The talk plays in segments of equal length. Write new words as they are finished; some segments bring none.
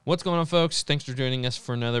What's going on, folks? Thanks for joining us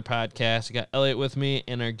for another podcast. I got Elliot with me,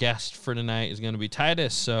 and our guest for tonight is going to be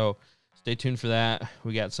Titus. So stay tuned for that.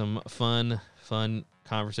 We got some fun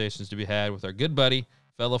conversations to be had with our good buddy,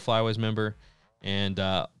 fellow Flyways member, and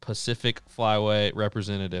Pacific Flyway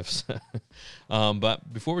representatives.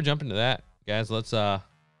 But before we jump into that, guys, let's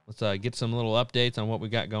get some little updates on what we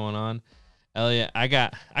got going on. Elliot, I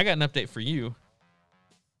got an update for you.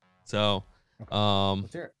 So,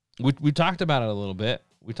 Let's hear it. we talked about it a little bit.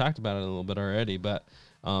 We talked about it a little bit already, but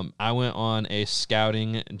I went on a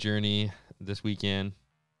scouting journey this weekend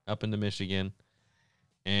up into Michigan,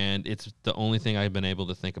 and it's the only thing I've been able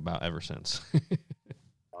to think about ever since.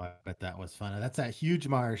 Oh, I bet that was fun. That's that huge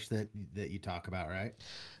marsh that you talk about, right?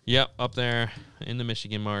 Yep, up there in the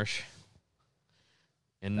Michigan marsh.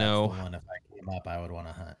 And That's no, the one. If I came up, I would want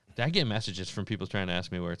to hunt. I get messages from people trying to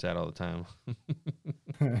ask me where it's at all the time.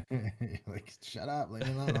 Like, shut up, leave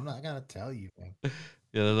me alone. I'm not gonna tell you. Man.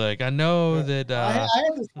 Yeah, they're like, I know that. I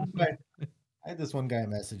had this one guy. I had this one guy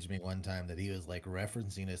message me one time that he was like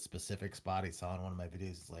referencing a specific spot he saw in one of my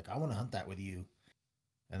videos. He's like, I want to hunt that with you,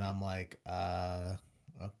 and I'm like,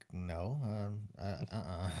 no,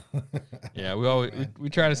 Yeah, we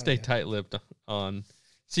try to stay tight-lipped on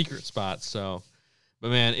secret spots. So,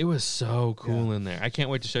 but man, it was so cool in there. I can't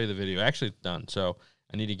wait to show you the video. Actually, it's done. So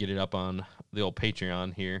I need to get it up on the old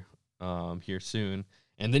Patreon here soon,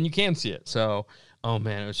 and then you can see it. So, oh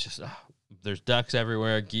man, it was just there's ducks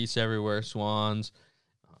everywhere, geese everywhere, swans.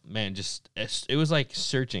 Man, it was like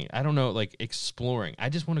searching. I don't know, like exploring. I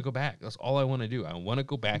just want to go back. That's all I want to do. I want to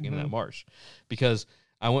go back into that marsh because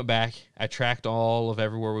I went back. I tracked all of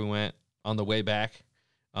everywhere we went on the way back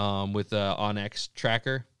with the onX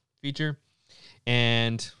tracker feature.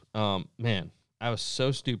 And man, I was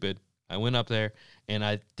so stupid. I went up there and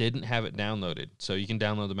I didn't have it downloaded. So you can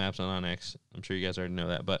download the maps on onX. I'm sure you guys already know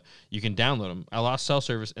that, but you can download them. I lost cell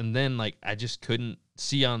service, and then like I just couldn't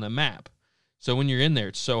see on the map. So when you're in there,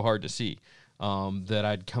 it's so hard to see that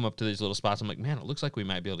I'd come up to these little spots. I'm like, man, it looks like we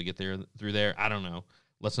might be able to get there through there. I don't know.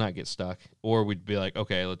 Let's not get stuck. Or we'd be like,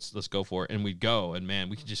 okay, let's go for it, and we'd go. And man,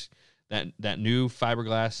 we could just that new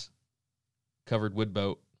fiberglass covered wood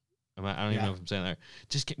boat. I don't even know if I'm saying that.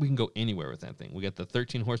 We can go anywhere with that thing. We got the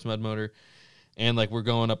 13 horse mud motor, and like we're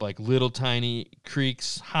going up like little tiny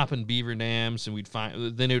creeks, hopping beaver dams, and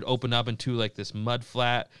then it would open up into like this mud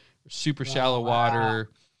flat, super shallow water,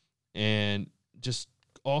 and just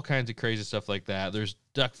all kinds of crazy stuff like that. There's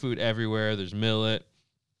duck food everywhere. There's millet,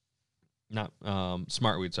 not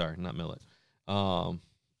smartweed, sorry, not millet.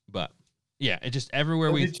 But yeah, it just everywhere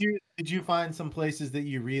so did you find some places that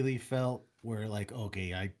you really felt were like,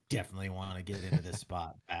 okay, I definitely want to get into this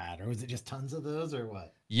spot bad, or was it just tons of those, or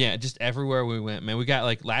what? Yeah, just everywhere we went, man. We got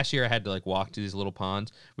like last year I had to like walk to these little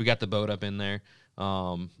ponds. We got the boat up in there.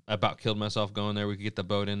 I about killed myself going there. We could get the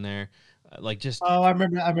boat in there. I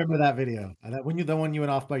remember that video. That the one you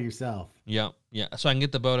went off by yourself. Yeah. So I can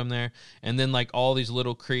get the boat in there, and then like all these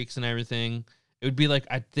little creeks and everything. It would be like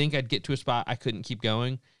I think I'd get to a spot I couldn't keep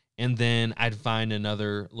going, and then I'd find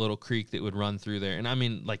another little creek that would run through there. And I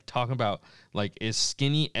mean, like talking about like as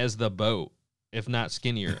skinny as the boat, if not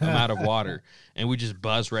skinnier, amount of water, and we just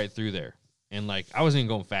buzz right through there. And like I wasn't even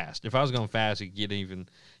going fast. If I was going fast, I could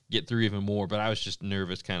get through even more. But I was just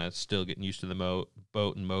nervous, kind of still getting used to the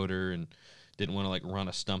boat and motor, and didn't want to like run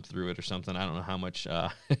a stump through it or something. I don't know how much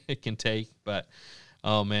it can take, but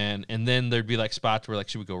oh man. And then there'd be like spots where like,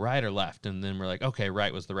 should we go right or left? And then we're like, okay,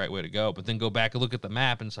 right was the right way to go. But then go back and look at the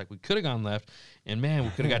map, and it's like we could have gone left, and man, we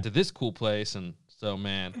could have got to this cool place. And so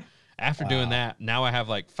man, after doing that, now I have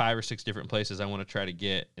like 5 or 6 different places I want to try to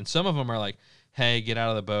get. And some of them are like, hey, get out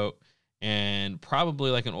of the boat. And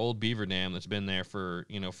probably like an old beaver dam that's been there for,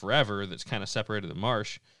 forever, that's kind of separated the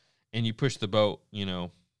marsh. And you push the boat,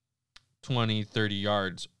 20, 30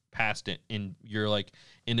 yards past it, and you're like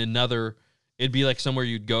in another, it'd be like somewhere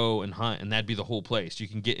you'd go and hunt, and that'd be the whole place. You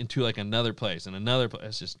can get into like another place and another place.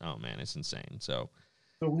 It's just, oh man, it's insane. So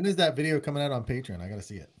when is that video coming out on Patreon? I gotta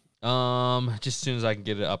see it. Just as soon as I can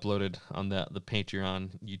get it uploaded on the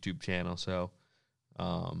Patreon YouTube channel. So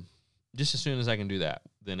just as soon as I can do that,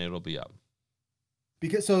 then it'll be up.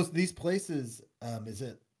 Because so these places, is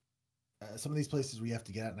it some of these places where you have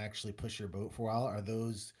to get out and actually push your boat for a while? Are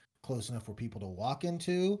those close enough for people to walk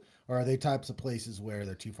into, or are they types of places where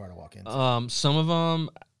they're too far to walk into? Some of them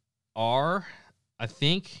are, I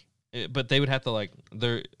think, but they would have to like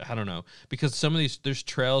I don't know, because some of these there's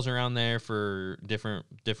trails around there for different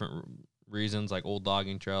reasons, like old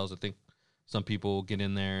logging trails. I think some people get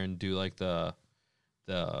in there and do like the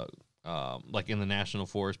like in the national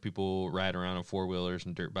forest, people ride around on 4-wheelers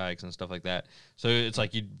and dirt bikes and stuff like that. So it's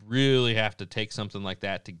like you'd really have to take something like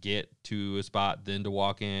that to get to a spot, then to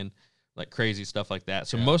walk in, like crazy stuff like that.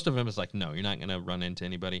 So most of them is like, no, you're not going to run into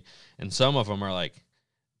anybody. And some of them are like,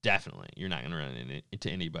 definitely, you're not going to run into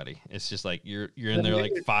anybody. It's just like you're in there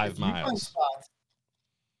like 5 miles.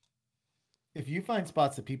 If you find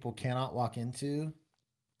spots that people cannot walk into,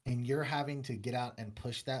 and you're having to get out and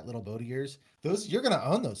push that little boat of yours, you're going to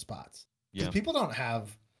own those spots because people don't have,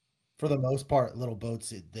 for the most part, little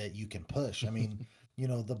boats that you can push. I mean,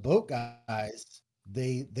 the boat guys,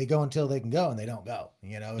 they go until they can go and they don't go.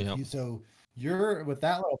 You're with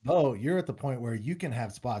that little boat, you're at the point where you can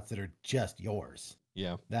have spots that are just yours.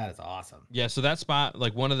 Yeah. That is awesome. Yeah, so that spot,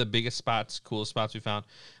 like one of the biggest spots, coolest spots we found,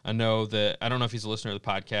 I know that, I don't know if he's a listener of the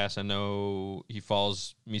podcast. I know he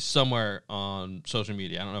follows me somewhere on social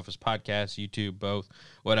media. I don't know if it's podcast, YouTube, both,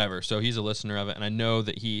 whatever. So he's a listener of it. And I know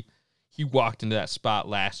that he walked into that spot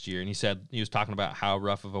last year, and he said, he was talking about how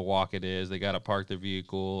rough of a walk it is. They got to park their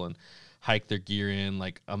vehicle and hike their gear in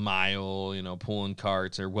like a mile, pulling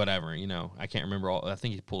carts or whatever, I can't remember all. I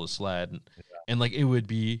think he pulled a sled and like it would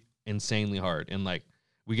be insanely hard. And like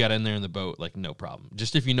we got in there in the boat, like no problem.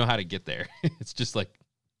 Just if you know how to get there, it's just like,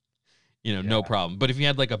 no problem. But if you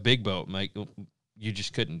had like a big boat, like you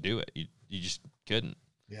just couldn't do it. You just couldn't.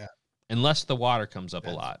 Yeah. Unless the water comes up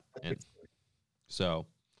a lot. And so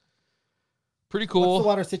pretty cool. What's the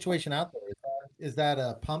water situation out there? Is that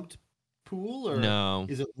a pumped pool or no?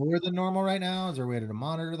 Is it lower than normal right now? Is there a way to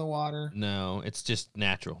monitor the water? No, it's just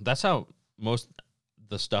natural. That's how most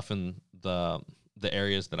the stuff in the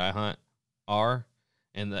areas that I hunt are,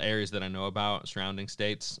 and the areas that I know about surrounding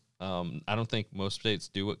states. I don't think most states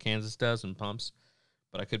do what Kansas does and pumps,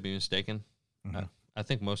 but I could be mistaken. Mm-hmm. I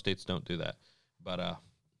think most states don't do that, but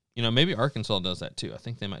maybe Arkansas does that too. I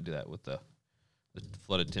think they might do that with the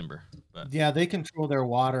flooded timber. But yeah, they control their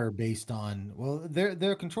water based on,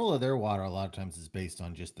 their control of their water a lot of times is based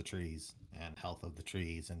on just the trees and health of the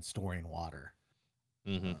trees and storing water.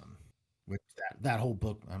 Mm-hmm. Which that whole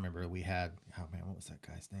book, I remember we had, oh man, what was that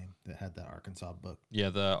guy's name that had the Arkansas book? Yeah,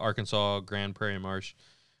 the Arkansas Grand Prairie Marsh.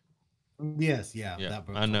 Yes, yeah. That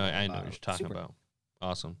book I know what you're talking about.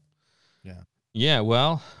 Awesome. Yeah. Yeah,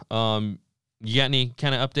 well, you got any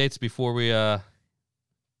kind of updates before we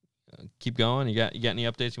keep going? You got any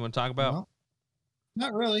updates you want to talk about? No,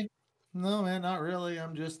 not really. No, man, not really.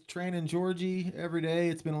 I'm just training Georgie every day.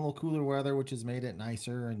 It's been a little cooler weather, which has made it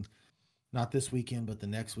nicer. And not this weekend, but the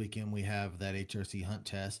next weekend we have that HRC hunt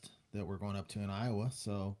test that we're going up to in Iowa.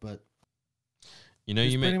 So, but you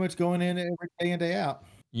pretty much going in every day in, day out.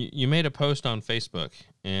 You made a post on Facebook,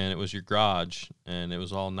 and it was your garage, and it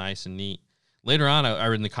was all nice and neat. Later on, I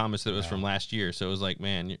read in the comments that it was from last year, so it was like,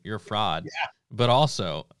 man, you're a fraud. Yeah. But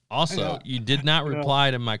also, you did not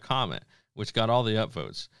reply to my comment, which got all the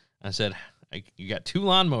upvotes. I said, you got 2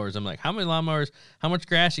 lawnmowers. I'm like, how many lawnmowers, how much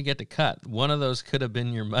grass you get to cut? One of those could have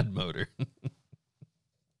been your mud motor.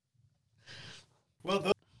 Well,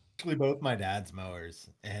 those are actually both my dad's mowers.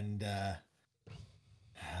 And the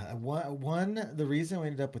reason we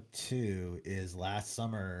ended up with 2 is last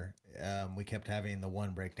summer, we kept having the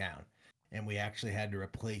one break down. And we actually had to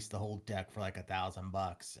replace the whole deck for like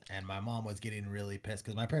 $1,000. And my mom was getting really pissed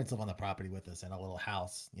because my parents live on the property with us in a little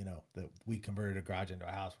house, that we converted a garage into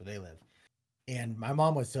a house where they live. And my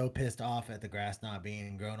mom was so pissed off at the grass not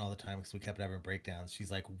being grown all the time because we kept having breakdowns.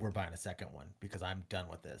 She's like, we're buying a second one because I'm done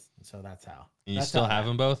with this. And so that's how. And you still have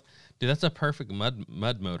them both? Dude, that's a perfect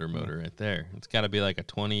mud motor right there. It's got to be like a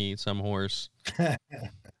 20-some horse.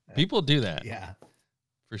 People do that. Yeah.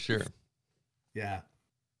 For sure. Yeah.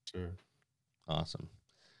 Sure. Awesome.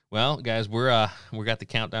 Well, guys, we got the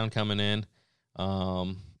countdown coming in.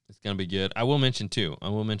 It's gonna be good. I will mention too.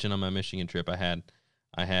 On my Michigan trip, I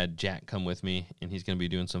had Jack come with me, and he's gonna be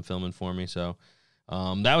doing some filming for me. So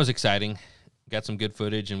that was exciting. Got some good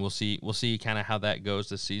footage, and we'll see kind of how that goes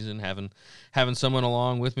this season. Having someone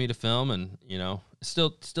along with me to film, and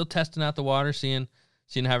still testing out the water, seeing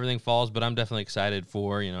how everything falls. But I'm definitely excited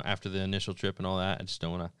for after the initial trip and all that. I just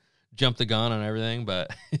don't want to jump the gun on everything,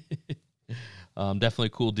 but. Definitely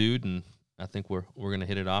a cool dude, and I think we're gonna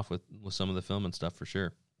hit it off with some of the filming stuff for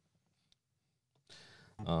sure.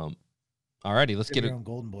 Alrighty, let's get your own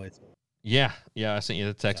golden boy. Yeah. I sent you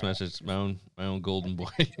the text message. My own golden boy.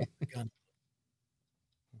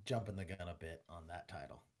 Jumping the gun a bit on that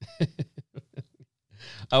title.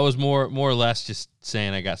 I was more or less just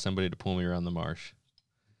saying I got somebody to pull me around the marsh.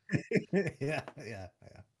 Yeah.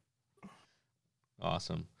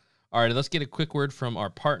 Awesome. All right, let's get a quick word from our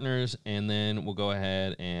partners, and then we'll go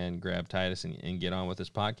ahead and grab Titus and get on with this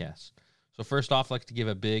podcast. So first off, I'd like to give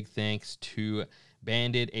a big thanks to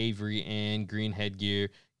Banded, Avery, and Green Headgear.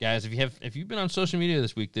 Guys, if you've been on social media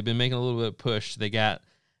this week, they've been making a little bit of push. They got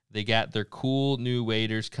their cool new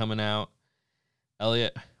waders coming out.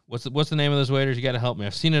 Elliot, what's the name of those waders? You got to help me.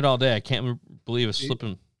 I've seen it all day. I can't believe it's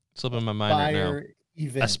slipping my mind right now.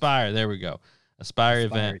 Event. Aspire, there we go. Aspire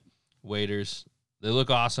event waders. They look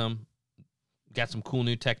awesome. Got some cool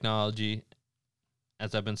new technology,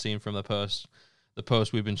 as I've been seeing from the post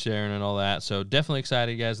we've been sharing and all that. So definitely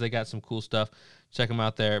excited, guys. They got some cool stuff. Check them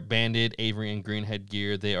out there. Banded, Avery, and Green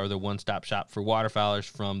Headgear. They are the one-stop shop for waterfowlers,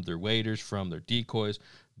 from their waders, from their decoys,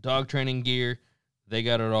 dog training gear. They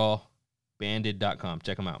got it all. Banded.com.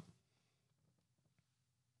 Check them out.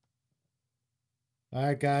 All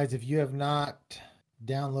right, guys. If you have not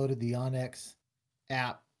downloaded the onX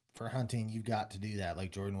app for hunting, you've got to do that.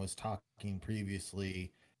 Like Jordan was talking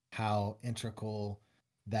previously, how integral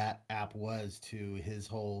that app was to his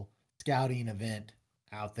whole scouting event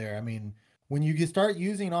out there. I mean, when you start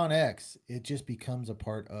using onX, it just becomes a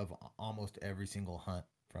part of almost every single hunt,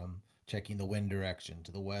 from checking the wind direction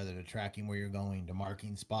to the weather to tracking where you're going to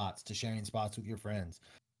marking spots to sharing spots with your friends.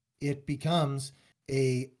 It becomes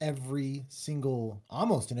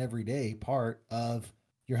almost an everyday part of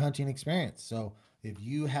your hunting experience. So if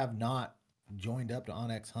you have not joined up to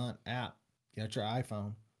onX Hunt app, get your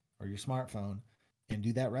iPhone or your smartphone and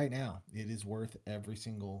do that right now. It is worth every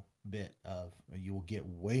single bit of. You will get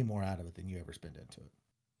way more out of it than you ever spend into it.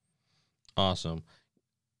 Awesome.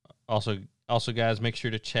 Also, guys, make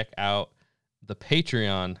sure to check out the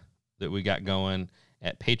Patreon that we got going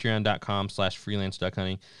at patreon.com/freelance duck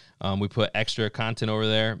hunting. We put extra content over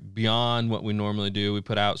there beyond what we normally do. We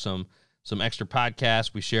put out some extra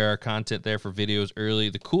podcasts. We share our content there for videos early.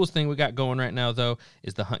 The coolest thing we got going right now, though,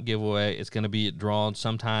 is the hunt giveaway. It's going to be drawn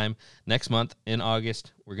sometime next month in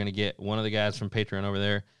August. We're going to get one of the guys from Patreon over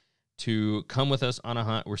there to come with us on a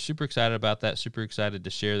hunt. We're super excited about that, super excited to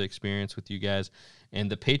share the experience with you guys. And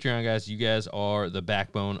the Patreon guys, you guys are the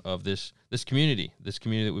backbone of this community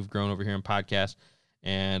that we've grown over here in podcast.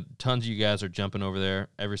 And tons of you guys are jumping over there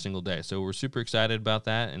every single day. So we're super excited about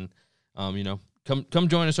that. And, come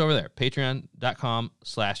join us over there,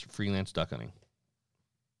 patreon.com/freelance duck hunting.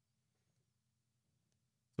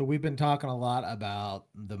 So we've been talking a lot about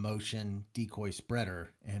the Motion decoy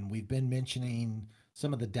spreader, and we've been mentioning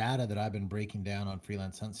some of the data that I've been breaking down on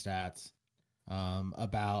Freelance Hunt Stats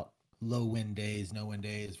about low wind days, no wind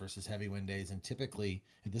days versus heavy wind days. And typically,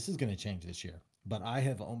 this is going to change this year, but I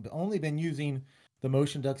have only been using the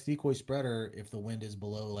Motion Ducks decoy spreader if the wind is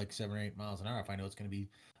below like 7 or 8 miles an hour. If I know it's going to be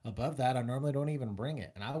above that, I normally don't even bring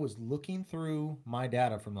it. And I was looking through my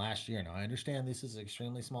data from last year. Now, I understand this is an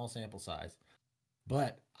extremely small sample size,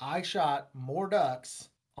 but I shot more ducks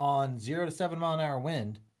on 0 to 7 mile an hour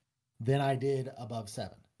wind than I did above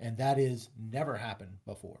 7. And that is never happened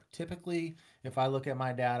before. Typically, if I look at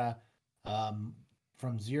my data,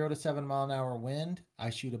 from 0 to 7 mile an hour wind,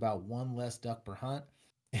 I shoot about 1 less duck per hunt.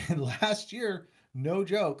 And last year, no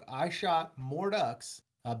joke, I shot more ducks,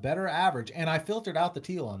 a better average. And I filtered out the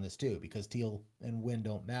teal on this too, because teal and wind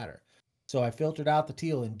don't matter. So I filtered out the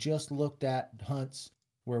teal and just looked at hunts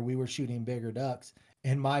where we were shooting bigger ducks.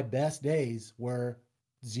 And my best days were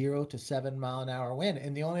 0 to 7 mile an hour wind.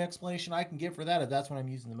 And the only explanation I can give for that is that's when I'm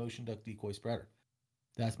using the Motion Duck decoy spreader.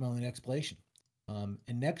 That's my only explanation.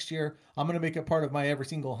 And next year, I'm going to make it part of my every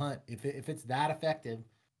single hunt. If it's that effective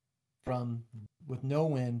with no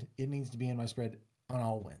wind, it needs to be in my spread on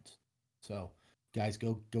all winds. So, guys,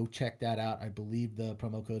 go check that out. I believe the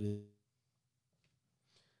promo code is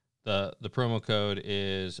the promo code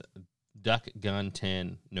is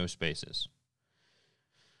DuckGun10, no spaces.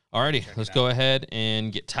 Alrighty, let's go ahead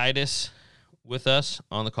and get Titus with us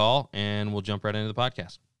on the call, and we'll jump right into the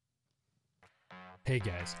podcast. Hey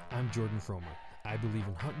guys, I'm Jordan Fromer. I believe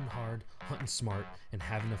in hunting hard, hunting smart, and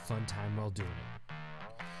having a fun time while doing it.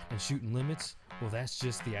 And shooting limits, well, that's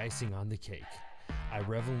just the icing on the cake. I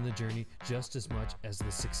revel in the journey just as much as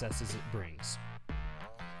the successes it brings.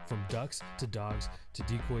 From ducks to dogs to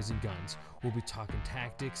decoys and guns, we'll be talking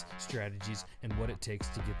tactics, strategies, and what it takes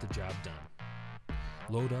to get the job done.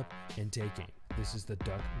 Load up and take aim. This is the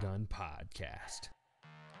Duck Gun Podcast.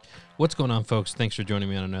 What's going on, folks? Thanks for joining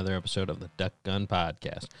me on another episode of the Duck Gun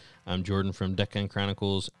Podcast. I'm Jordan from Duck Gun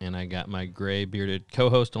Chronicles, and I got my gray bearded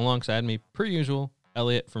co-host alongside me, per usual,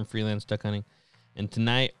 Elliot from Freelance Duck Hunting. And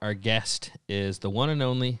tonight, our guest is the one and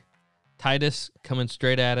only Titus, coming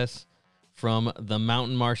straight at us from the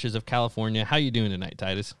mountain marshes of California. How you doing tonight,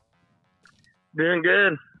 Titus? Doing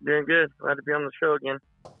good. Glad to be on the show again.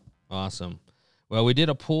 Awesome. Well, we did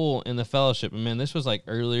a poll in the fellowship, and man, this was like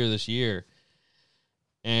earlier this year,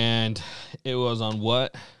 and it was on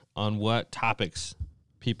what topics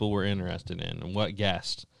people were interested in and what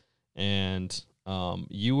guests. And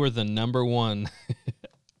you were the number one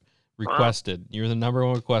requested. You were the number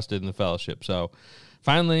one requested in the fellowship. So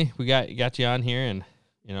finally, we got you on here, and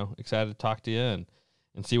excited to talk to you and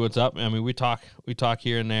see what's up. I mean, we talk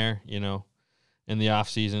here and there, in the off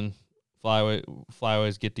season,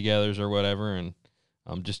 flyways get-togethers or whatever, and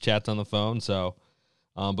just chats on the phone. So,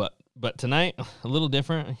 but tonight a little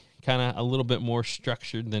different, kind of a little bit more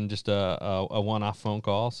structured than just a one-off phone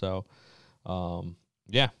call. So,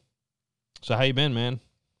 yeah. So how you been, man?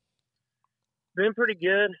 Been pretty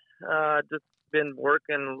good. Just been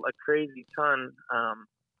working a crazy ton.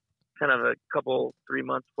 Kind of a couple 3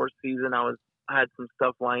 months before season, I had some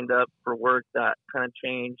stuff lined up for work that kind of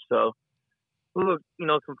changed. So, look,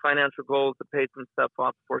 some financial goals to pay some stuff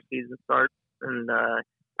off before season starts. And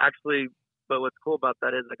actually, but what's cool about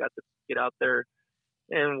that is I got to get out there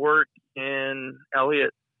and work in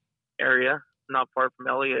Elliott area, not far from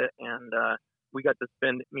Elliott, and we got to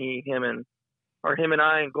spend him and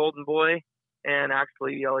I and Golden Boy, and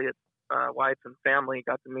actually Elliott's wife and family,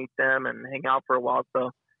 got to meet them and hang out for a while.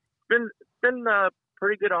 So it's been a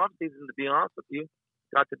pretty good off season, to be honest with you.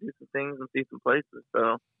 Got to do some things and see some places.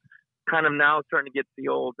 So kind of now starting to get the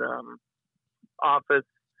old office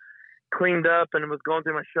cleaned up, and was going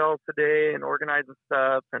through my shelves today and organizing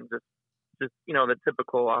stuff, and just the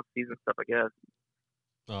typical off season stuff, I guess.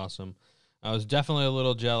 Awesome. I was definitely a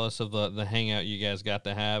little jealous of the hangout you guys got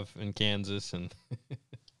to have in Kansas, and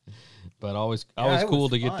but always cool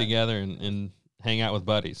to get together and hang out with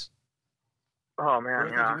buddies. Oh man,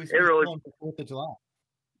 yeah, it really. 4th of July.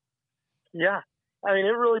 Yeah, I mean,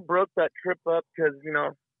 it really broke that trip up because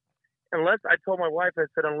unless I told my wife, I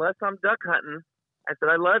said, unless I'm duck hunting, I said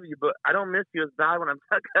I love you, but I don't miss you as bad when I'm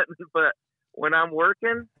duck hunting. But when I'm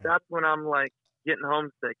working, that's when I'm like getting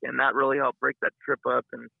homesick, and that really helped break that trip up.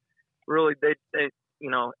 And really, they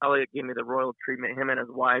Elliott gave me the royal treatment. Him and his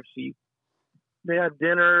wife, they had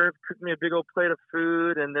dinner, cooked me a big old plate of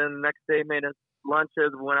food, and then the next day made us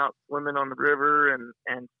lunches. We went out swimming on the river and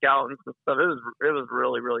scouting and stuff. It was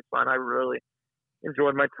really, really fun. I really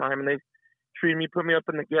enjoyed my time, and they treated me, put me up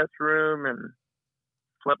in the guest room, and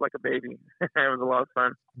slept like a baby. It was a lot of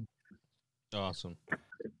fun. Awesome.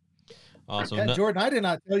 Yeah, Jordan, I did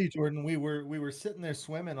not tell you, Jordan. We were sitting there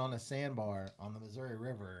swimming on a sandbar on the Missouri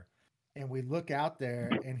River, and we look out there,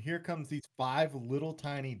 and here comes these 5 little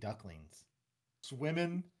tiny ducklings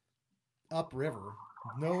swimming upriver.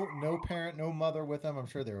 No parent, no mother with them. I'm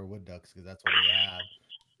sure they were wood ducks because that's what we had.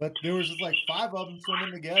 But there was just like 5 of them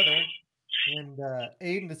swimming together, and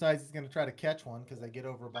Aiden decides he's going to try to catch one because they get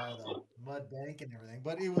over by the mud bank and everything.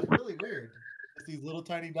 But it was really weird. Just these little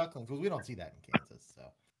tiny ducklings, because we don't see that in Kansas, so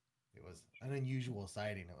it was an unusual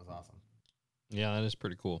sighting. It was awesome. Yeah, that is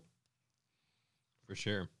pretty cool, for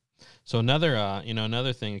sure. So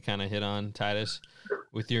another thing to kind of hit on, Titus,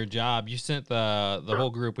 with your job, you sent the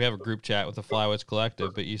whole group. We have a group chat with the Flywoods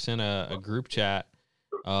Collective, but you sent a group chat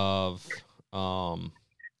of some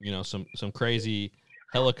crazy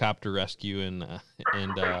helicopter rescue and out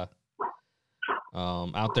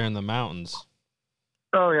there in the mountains.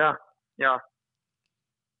 Oh yeah.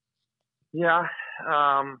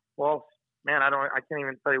 Well, man, I can't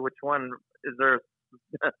even tell you which one. Is there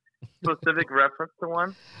a specific reference to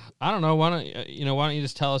one? I don't know. Why don't you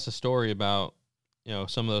just tell us a story about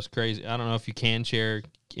some of those crazy? I don't know if you can share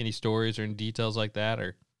any stories or any details like that,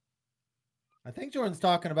 or. I think Jordan's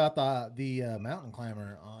talking about the mountain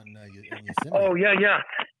climber on Yosemite. Oh yeah.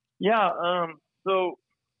 So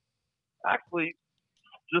actually,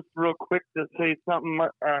 just real quick to say something.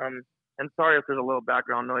 And sorry if there's a little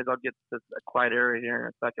background noise. I'll get to a quiet area here in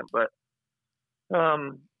a second. But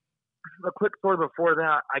a quick story before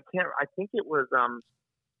that. I think it was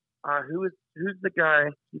who's the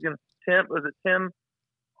guy? Was it Tim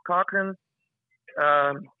Cochran?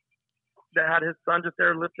 That had his son just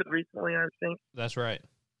airlifted recently, I think. That's right.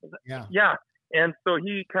 Yeah. Yeah. And so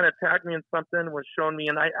he kind of tagged me in something, was showing me,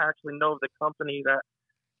 and I actually know the company that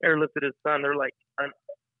airlifted his son. They're like,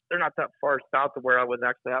 they're not that far south of where I was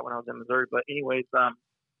actually at when I was in Missouri. But anyways, I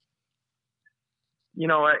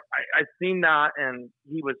seen that, and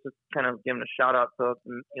he was just kind of giving a shout out to,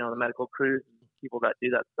 the medical crews, people that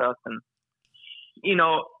do that stuff. And,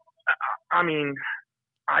 I mean,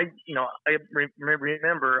 I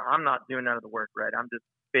remember I'm not doing none of the work, right? I'm just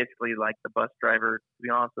basically like the bus driver, to be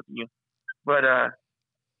honest with you. But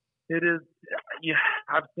it is,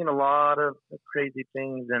 I've seen a lot of crazy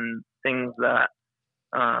things and things that,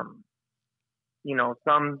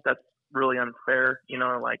 some that's really unfair,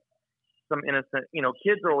 like some innocent,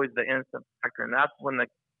 kids are always the innocent factor. And that's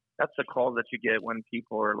the call that you get when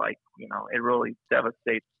people are like, it really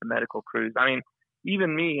devastates the medical crews. I mean,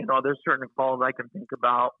 even me, there's certain falls I can think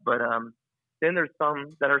about, but then there's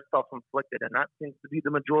some that are self-inflicted, and that seems to be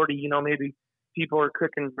the majority. Maybe people are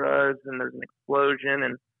cooking drugs and there's an explosion,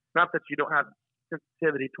 and not that you don't have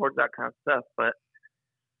sensitivity towards that kind of stuff, but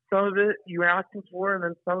some of it you're asking for, and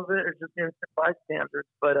then some of it is just innocent bystanders.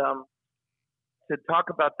 But to talk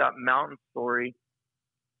about that mountain story,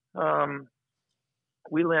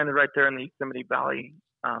 we landed right there in the Yosemite Valley,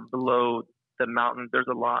 below the mountain. There's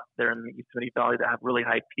a lot there in the Yosemite Valley that have really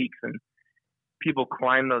high peaks, and people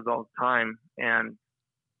climb those all the time. And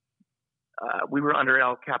we were under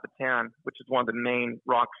El Capitan, which is one of the main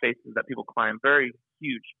rock faces that people climb. Very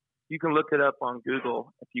huge. You can look it up on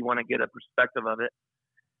Google if you want to get a perspective of it.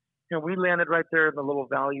 We landed right there in the little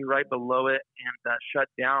valley right below it, and shut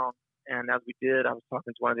down. And as we did, I was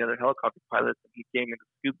talking to one of the other helicopter pilots, and he gave me the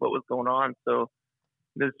scoop what was going on. So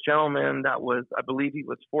this gentleman that was, I believe he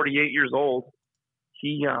was 48 years old,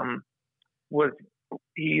 he is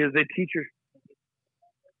a teacher.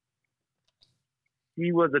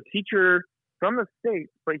 He was a teacher from the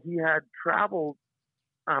States, but he had traveled.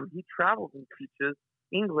 He travels and teaches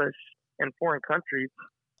English in foreign countries,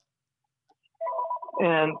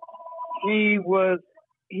 and he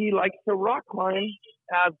likes to rock climb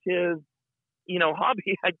as his,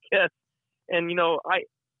 hobby, I guess. And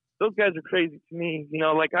those guys are crazy to me.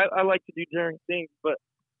 I like to do daring things, but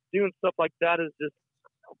doing stuff like that is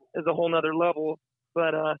a whole nother level.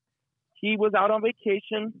 But he was out on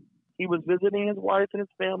vacation. He was visiting his wife and his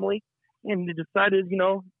family, and he decided,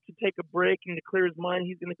 to take a break and to clear his mind.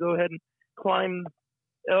 He's going to go ahead and climb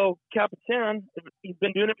El Capitan. He's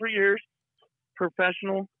been doing it for years,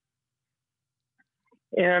 professional.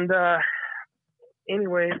 And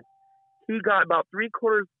anyway, he got about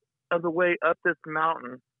 3/4 of the way up this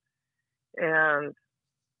mountain, and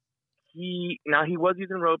he was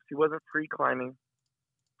using ropes. He wasn't free climbing,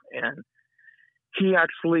 and he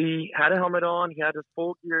actually had a helmet on. He had his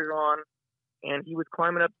full gear on, and he was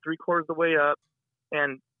climbing up 3/4 of the way up.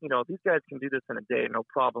 And these guys can do this in a day, no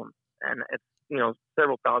problem. And it's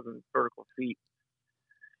several thousand vertical feet.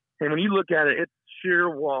 And when you look at it, it's sheer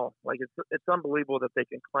wall. Like it's unbelievable that they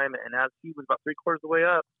can climb it. And as he was about 3/4 of the way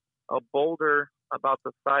up, a boulder about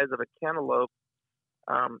the size of a cantaloupe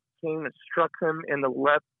came and struck him in the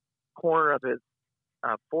left corner of his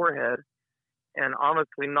forehead, and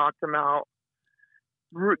honestly knocked him out,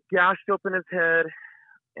 gashed open his head,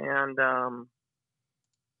 and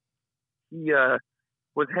he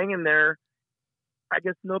was hanging there. I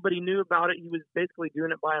guess nobody knew about it. He was basically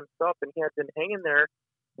doing it by himself, and he had been hanging there.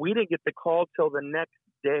 We didn't get the call till the next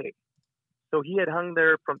day. So he had hung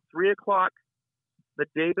there from 3:00 the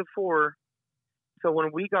day before. So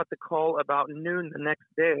when we got the call about noon the next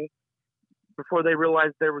day, before they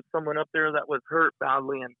realized there was someone up there that was hurt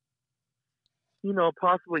badly and,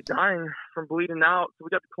 possibly dying from bleeding out. So we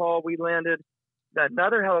got the call. We landed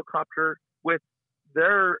another helicopter with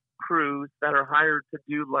their crews that are hired to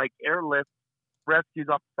do like airlift rescues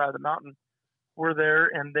off the side of the mountain were there,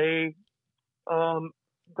 and they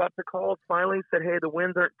got the call finally, said, hey, the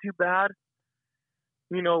winds aren't too bad.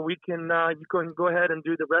 We can, you can go ahead and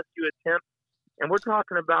do the rescue attempt. And we're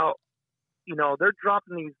talking about, they're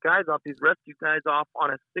dropping these rescue guys off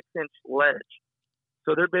on a 6-inch ledge.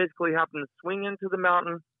 So they're basically having to swing into the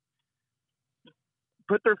mountain,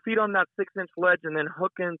 put their feet on that 6-inch ledge, and then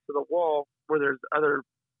hook into the wall where there's other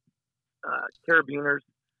carabiners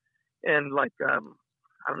and I don't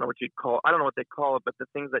know what they call it, but the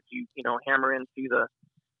things that you hammer into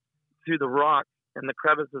the rock and the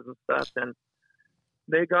crevices and stuff. And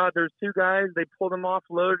there's 2 guys, they pulled them off,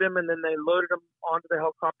 loaded them, and then they loaded them onto the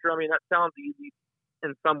helicopter. I mean, that sounds easy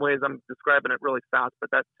in some ways. I'm describing it really fast, but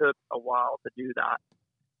that took a while to do that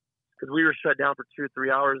because we were shut down for 2 or 3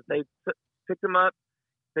 hours. They picked them up.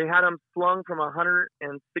 They had them slung from a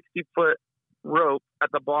 160-foot rope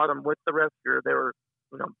at the bottom with the rescuer. They were,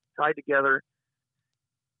 tied together.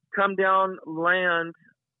 Come down, land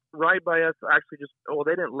right by us. Actually,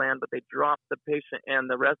 they didn't land, but they dropped the patient and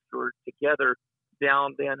the rescuer together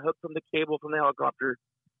down. They unhooked from the cable from the helicopter.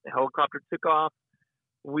 The helicopter took off.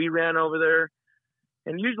 We ran over there.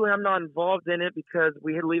 And usually I'm not involved in it because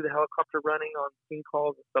we had to leave the helicopter running on scene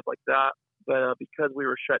calls and stuff like that. But because we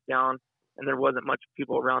were shut down and there wasn't much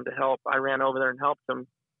people around to help, I ran over there and helped them.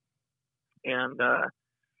 And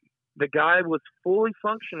the guy was fully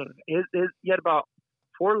functioning. He had about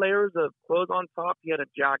 4 layers of clothes on top. He had a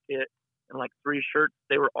jacket and like 3 shirts.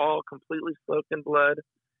 They were all completely soaked in blood.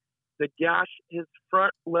 The gash, his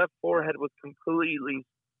front left forehead was completely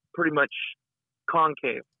pretty much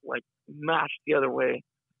concave, like mashed the other way.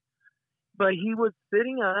 But he was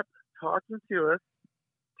sitting up, talking to us,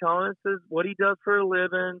 telling us what he does for a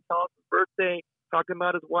living, telling us his birthday, talking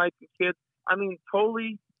about his wife and kids. I mean,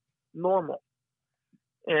 totally normal.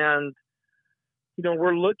 And, you know,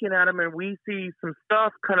 we're looking at him and we see some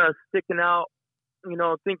stuff kind of sticking out, you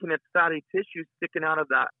know, thinking it's fatty tissue sticking out of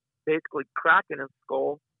that basically crack in his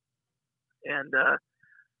skull. And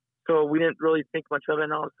so we didn't really think much of it.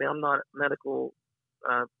 And obviously, I'm not a medical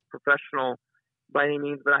professional by any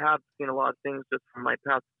means, but I have seen a lot of things just from my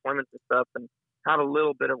past deployments and stuff, and have a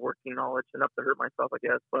little bit of working knowledge, enough to hurt myself, I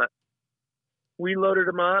guess. But we loaded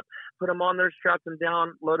him up, put him on there, strapped him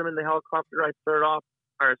down, loaded him in the helicopter. I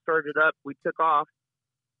started it up. We took off,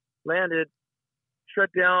 landed, shut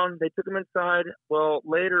down. They took him inside. Well,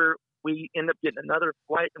 later we ended up getting another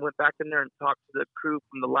flight and went back in there and talked to the crew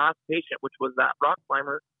from the last patient, which was that rock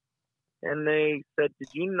climber. And they said, did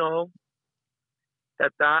you know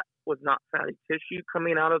that was not fatty tissue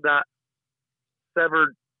coming out of that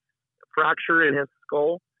severed fracture in his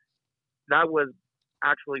skull? That was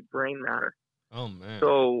actually brain matter. Oh, man.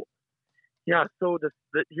 So, yeah, so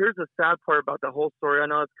here's the sad part about the whole story. I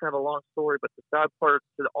know it's kind of a long story, but the sad part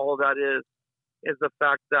to all of that is the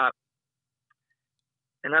fact that,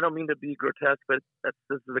 and I don't mean to be grotesque, but this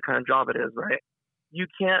is the kind of job it is, right? You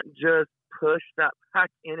can't just push that back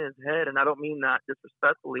in his head, and I don't mean that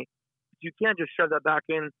disrespectfully. You can't just shove that back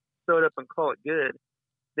in, sew it up, and call it good.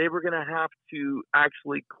 They were going to have to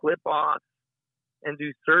actually clip off and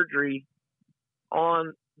do surgery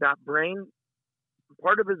on that brain,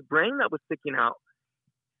 part of his brain that was sticking out.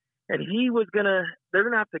 And they're going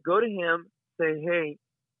to have to go to him, say, hey,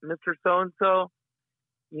 Mr. So-and-so,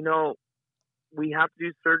 you know, we have to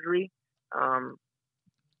do surgery.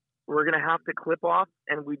 We're going to have to clip off,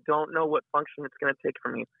 and we don't know what function it's going to take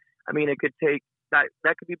from you. I mean, it could take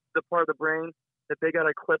that could be the part of the brain that they got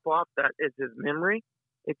to clip off that is his memory.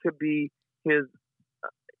 It could be his,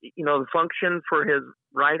 the function for his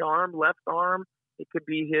right arm, left arm. It could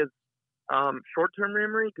be his short-term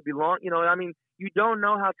memory. It could be long. I mean, you don't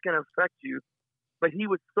know how it's going to affect you. But he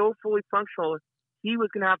was so fully functional, he was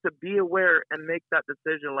going to have to be aware and make that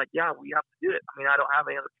decision. Like, yeah, we have to do it. I mean, I don't have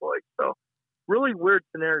any other choice. So, really weird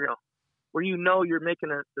scenario where you're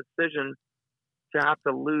making a decision to have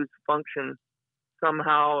to lose function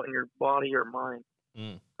somehow in your body or mind.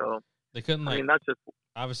 So they couldn't. I mean, that's just.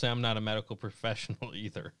 Obviously, I'm not a medical professional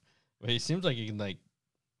either, but he seems like he can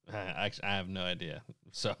Actually, I have no idea,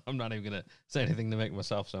 so I'm not even gonna say anything to make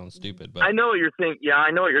myself sound stupid. But I know what you're thinking. Yeah,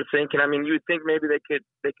 I know what you're thinking. I mean, you would think maybe they could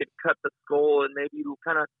cut the skull and maybe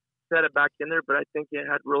kind of set it back in there, but I think it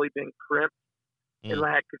had really been crimped. It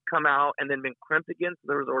could come out and then been crimped again, so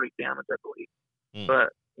there was already damage, I believe. But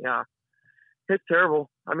yeah, it's terrible.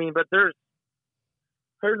 I mean, but there's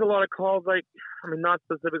a lot of calls not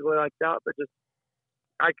specifically like that, but just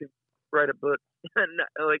I could write a book. And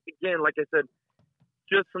like I said,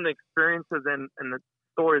 just from the experiences and the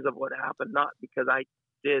stories of what happened, not because I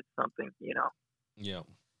did something, Yeah,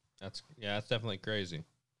 that's definitely crazy.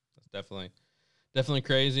 That's definitely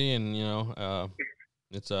crazy, and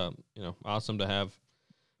it's awesome to have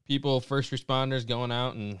people, first responders, going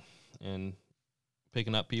out and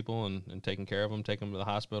picking up people and taking care of them, taking them to the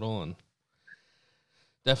hospital, and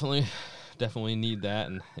definitely need that.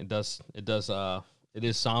 And it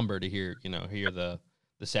is somber to hear the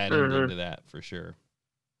sad ending to that, for sure.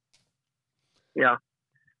 Yeah.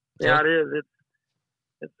 Yeah, it is.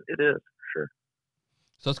 It is, for sure.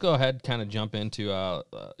 So let's go ahead, kind of jump into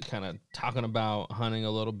kind of talking about hunting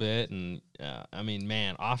a little bit. And I mean,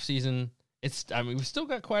 man, off season, we've still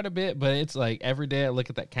got quite a bit, but it's like every day I look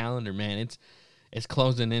at that calendar, man, it's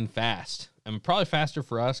closing in fast. I mean, probably faster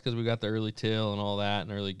for us because we got the early till and all that,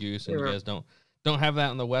 and early goose, and you guys don't have that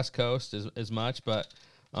on the West Coast as much. But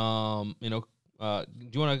do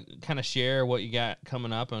you want to kind of share what you got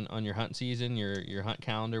coming up on your hunt season, your hunt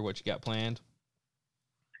calendar, what you got planned?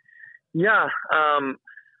 Yeah,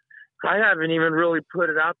 I haven't even really put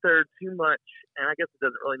it out there too much, and I guess it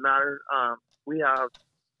doesn't really matter. We have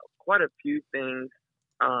quite a few things,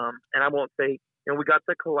 and I won't say, we got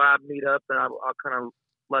the collab meetup, and I'll kind of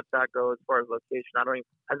let that go as far as location.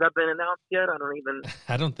 Has that been announced yet?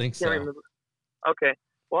 I don't think so. Okay,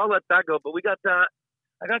 well, I'll let that go, but we got that.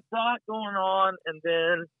 I got that going on, and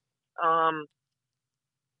then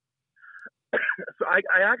so I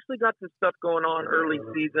actually got some stuff going on early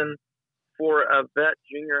season for a vet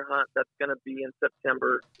junior hunt that's going to be in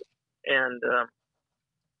September, and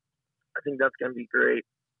I think that's going to be great.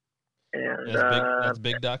 And that's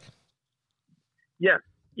big duck? Yes,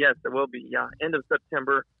 it will be. Yeah, end of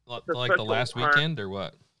September. Like the last weekend or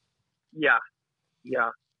what? Yeah.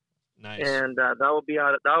 Nice. And that will be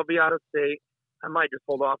out of state. I might just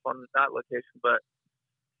hold off on that location,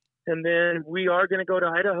 and then we are going to go to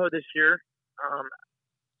Idaho this year.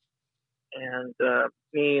 and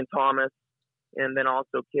me and Thomas, and then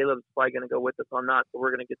also Caleb's probably going to go with us on that. So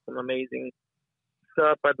we're going to get some amazing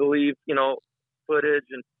stuff, I believe, footage.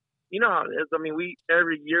 And you know how it is. I mean,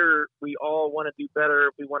 every year we all want to do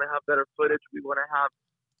better. We want to have better footage. We want to have,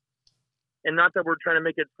 and not that we're trying to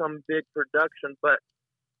make it some big production, but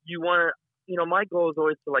you want to, my goal is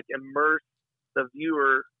always to like immerse the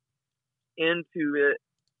viewer into it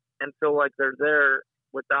and feel like they're there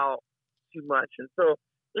without too much. And so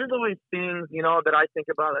there's always things, that I think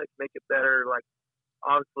about that make it better. Like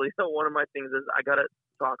obviously one of my things is I got to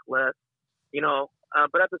talk less,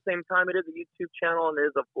 but at the same time it is a YouTube channel and it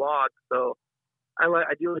is a vlog. So I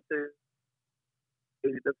do like to,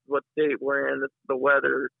 this is what state we're in, this is the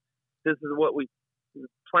weather, this is what we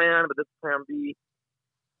plan, but this is plan B.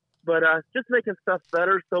 But just making stuff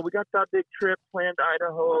better. So we got that big trip planned to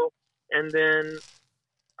Idaho, and then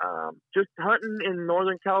just hunting in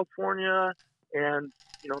Northern California and,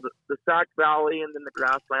 the Sac Valley and then the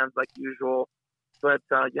grasslands like usual. But,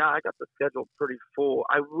 I got the schedule pretty full.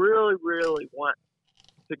 I really, really want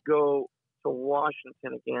to go to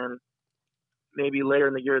Washington again, maybe later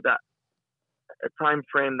in the year, that a time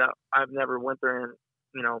frame that I've never went there in,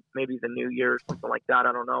 maybe the new year or something like that.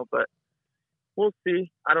 I don't know, but we'll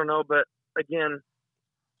see. I don't know, but again,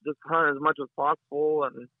 just hunt as much as possible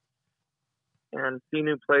and see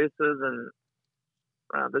new places. And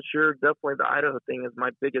this year, definitely the Idaho thing is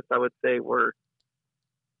my biggest, I would say,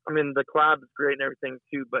 the collab is great and everything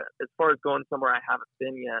too, but as far as going somewhere I haven't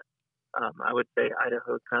been yet, I would say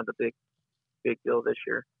Idaho is kind of the big deal this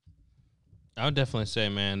year. I would definitely say,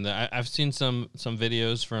 man, that I've seen some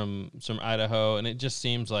videos from Idaho, and it just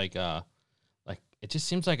seems like a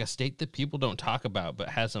state that people don't talk about, but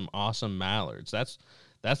has some awesome mallards. That's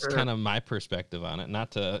Sure. kind of my perspective on it.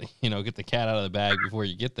 Not to get the cat out of the bag before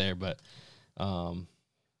you get there, but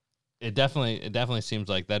it definitely seems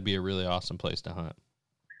like that'd be a really awesome place to hunt.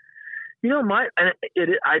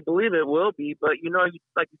 I believe it will be, but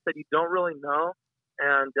like you said, you don't really know,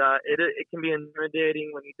 and it can be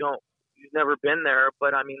intimidating when you've never been there.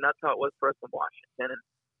 But I mean, that's how it was for us in Washington,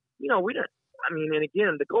 and we didn't. I mean, and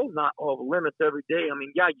again, the goal's not all limits every day. I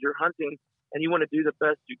mean, yeah, you're hunting and you want to do the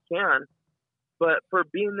best you can, but for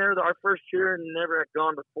being there our first year and never had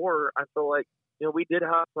gone before, I feel like we did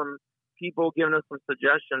have some people giving us some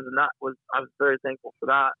suggestions, and I was very thankful for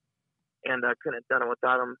that, and I couldn't have done it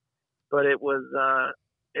without them. But it was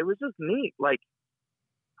just neat. Like,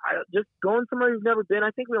 just going somewhere you've never been.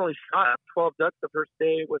 I think we only shot 12 ducks the first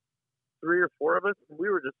day with 3 or 4 of us. And we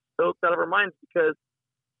were just stoked out of our minds because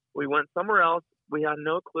we went somewhere else. We had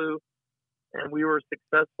no clue, and we were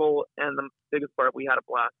successful. And the biggest part, we had a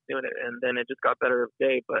blast doing it. And then it just got better every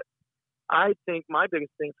day. But I think my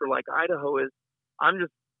biggest thing for like Idaho is I'm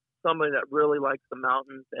just somebody that really likes the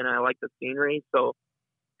mountains and I like the scenery. So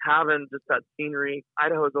having just that scenery,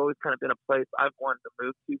 Idaho has always kind of been a place I've wanted to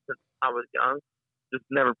move to since I was young. Just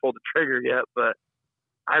never pulled the trigger yet, but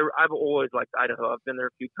I've always liked Idaho. I've been there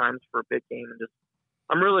a few times for big game, and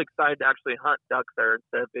I'm really excited to actually hunt ducks there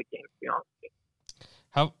instead of big game, to be honest with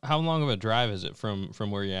you. How long of a drive is it from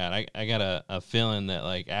where you're at? I got a feeling that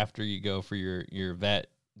like after you go for your vet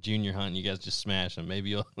junior hunt, you guys just smash them. Maybe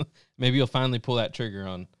you'll finally pull that trigger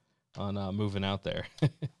on moving out there.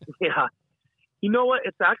 Yeah. You know what?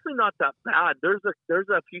 It's actually not that bad. There's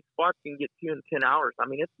a few spots you can get to in 10 hours. I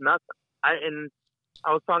mean, it's nothing.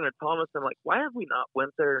 I was talking to Thomas, and I'm like, why have we not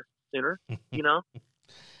went there sooner?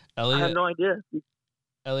 Elliot, I had no idea.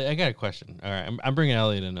 Elliot, I got a question. All right, I'm bringing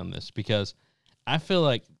Elliot in on this because I feel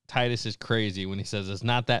like Titus is crazy when he says it's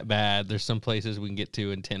not that bad. There's some places we can get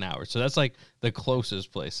to in 10 hours. So that's like the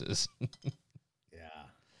closest places. Yeah,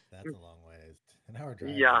 that's a long ways. An hour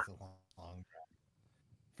drive Yeah. is a long drive.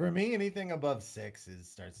 For me, anything above 6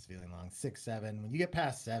 starts feeling long. 6, 7. When you get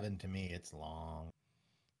past 7, to me, it's long.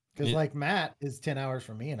 Because like Matt is 10 hours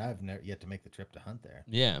from me, and I've never yet to make the trip to hunt there.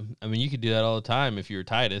 Yeah, I mean, you could do that all the time if you were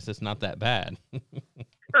Titus. It's not that bad.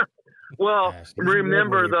 Well, Gosh,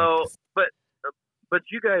 remember though, but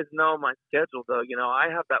you guys know my schedule though. I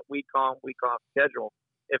have that week on, week off schedule.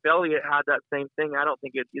 If Elliot had that same thing, I don't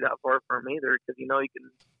think it'd be that far from him either, because you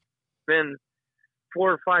can spend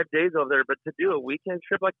 4 or 5 days over there. But to do a weekend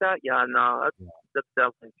trip like that, that's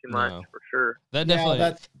definitely too much for sure. That definitely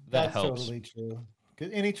that's helps. Totally true.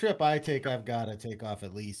 Because any trip I take, I've got to take off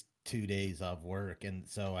at least 2 days of work, and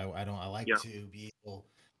so I like to be able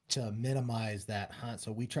to minimize that hunt.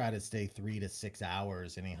 So we try to stay 3 to 6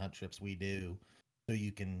 hours any hunt trips we do, so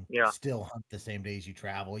you can still hunt the same days you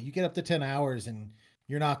travel. You get up to 10 hours, and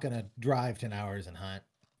you're not going to drive 10 hours and hunt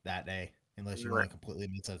that day unless you want to completely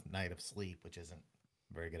miss a night of sleep, which isn't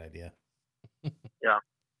a very good idea. Yeah,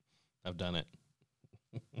 I've done it.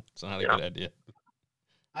 It's not a good idea.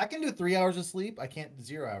 I can do 3 hours of sleep. I can't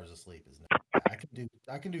 0 hours of sleep. Is no.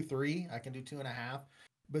 I can do 3. I can do 2.5.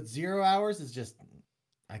 But 0 hours is just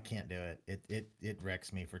I can't do it. It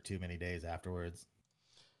wrecks me for too many days afterwards.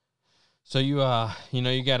 So you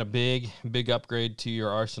got a big upgrade to your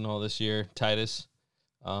arsenal this year, Titus.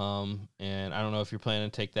 And I don't know if you're planning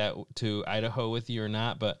to take that to Idaho with you or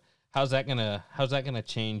not, but how's that gonna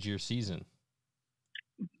change your season?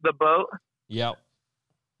 The boat? Yep.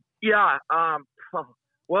 Yeah.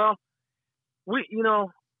 Well,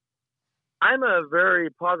 I'm a very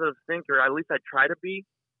positive thinker. At least I try to be,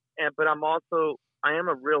 but I am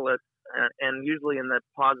a realist, and usually in the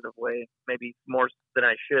positive way, maybe more than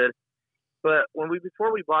I should. But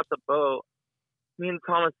before we bought the boat, me and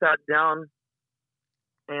Thomas sat down,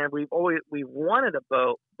 and we wanted a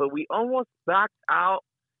boat, but we almost backed out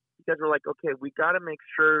because we're like, okay, we got to make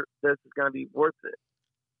sure this is going to be worth it.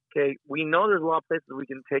 Okay, we know there's a lot of places we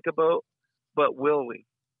can take a boat, but will we?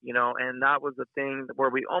 And that was the thing where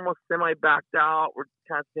we almost semi-backed out. We're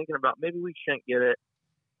kind of thinking about maybe we shouldn't get it.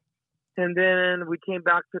 And then we came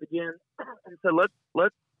back to it again and said,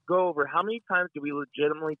 let's go over how many times do we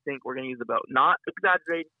legitimately think we're going to use the boat? Not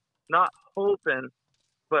exaggerating, not hoping,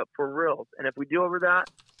 but for reals. And if we do over that,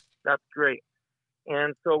 that's great.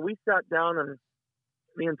 And so we sat down, and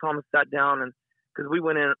me and Thomas sat down, and because we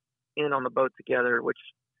went in on the boat together, which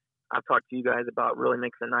I've talked to you guys about, really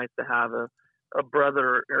makes it nice to have a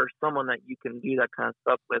brother or someone that you can do that kind of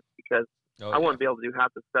stuff with, because I wouldn't be able to do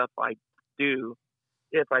half the stuff I do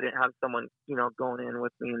if I didn't have someone, going in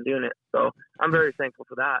with me and doing it. So I'm very thankful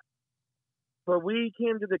for that. But we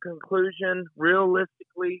came to the conclusion,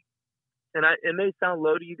 realistically, and it may sound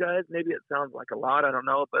low to you guys, maybe it sounds like a lot, I don't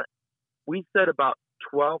know, but we said about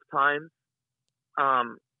 12 times,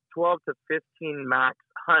 12 to 15 max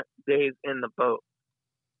hunt days in the boat.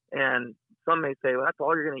 And some may say, well, that's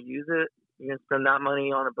all you're going to use it? You're going to spend that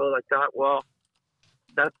money on a boat like that? Well,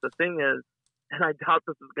 that's the thing is, and I doubt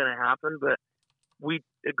this is going to happen, but we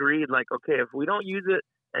agreed, like, okay, if we don't use it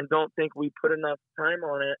and don't think we put enough time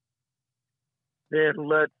on it, then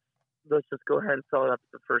let's just go ahead and sell it after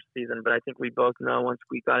the first season. But I think we both know once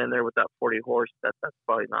we got in there with that 40 horse, that's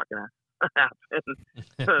probably not going to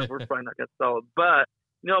happen. We're probably not going to sell it. But,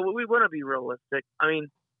 we want to be realistic. I mean,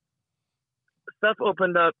 stuff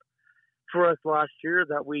opened up for us last year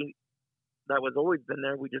that was always been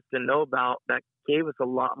there. We just didn't know about, that gave us a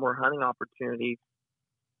lot more hunting opportunities.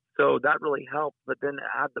 So that really helped. But then to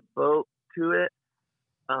add the boat to it,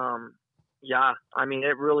 I mean,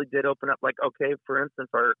 it really did open up. Like, okay, for instance,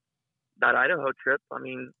 that Idaho trip, I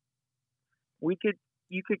mean, you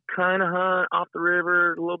could kind of hunt off the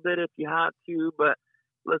river a little bit if you had to, but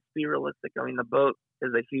let's be realistic. I mean, the boat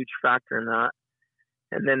is a huge factor in that.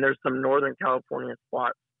 And then there's some Northern California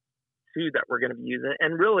spots too that we're going to be using,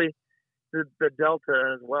 and really the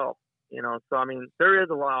Delta as well. So I mean, there is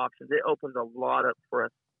a lot of options. It opens a lot up for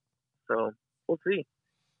us. So we'll see.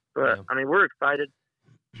 But I mean, we're excited.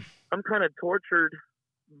 I'm kind of tortured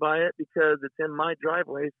by it because it's in my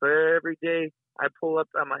driveway. So every day I pull up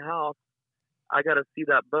at my house, I got to see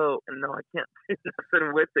that boat, and no, I can't do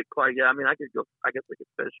nothing with it quite yet. I mean, I guess we could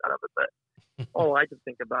fish out of it, but all I can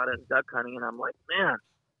think about it is duck hunting, and I'm like, man.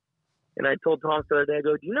 And I told Tom the other day, I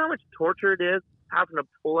go, do you know how much torture it is having to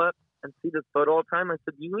pull up and see this boat all the time? I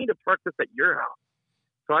said, you need to park this at your house.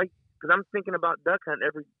 So because I'm thinking about duck hunt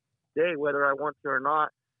every day, whether I want to or not.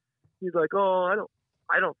 He's like, oh,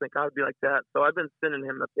 I don't think I would be like that. So I've been sending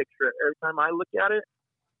him a picture every time I look at it.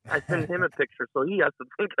 I send him a picture, so he has to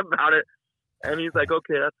think about it. And he's like,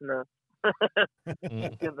 okay, that's enough.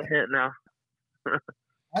 Give the hint now.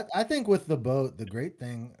 I think with the boat, the great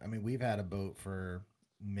thing, I mean, we've had a boat for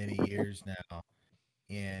many years now,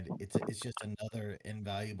 and it's just another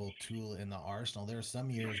invaluable tool in the arsenal. There are some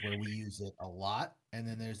years where we use it a lot, and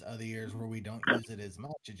then there's other years where we don't use it as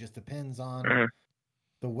much. It just depends on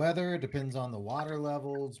the weather, it depends on the water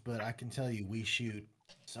levels, but I can tell you we shoot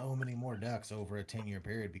so many more ducks over a 10-year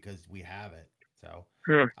period because we have it. So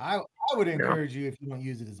I would encourage you, if you don't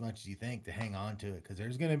use it as much as you think, to hang on to it, because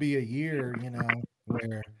there's going to be a year,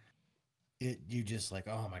 where you just like,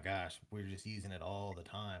 oh my gosh, we're just using it all the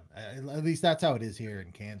time. At least that's how it is here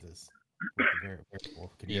in Kansas with the very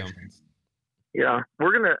variable conditions. Yeah,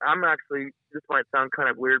 I'm actually, this might sound kind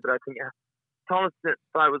of weird, but I think Thomas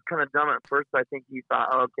thought it was kind of dumb at first. I think he thought,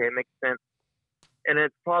 oh, okay, it makes sense. And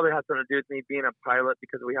it probably has something to do with me being a pilot,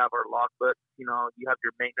 because we have our logbooks. You have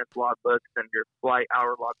your maintenance logbooks and your flight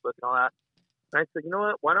hour logbook and all that. And I said, you know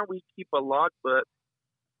what? Why don't we keep a logbook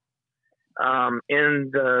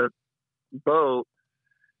in the boat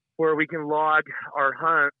where we can log our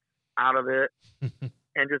hunt out of it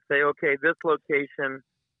and just say, okay, this location,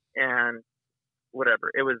 and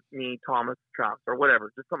whatever. It was me, Thomas, Travis, or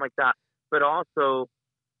whatever, just something like that. But also,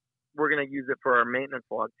 we're gonna use it for our maintenance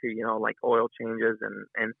log too. Like oil changes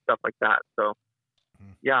and stuff like that. So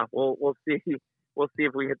yeah, we'll see. We'll see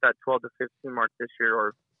if we hit that 12 to 15 mark this year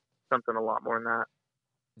or something a lot more than that.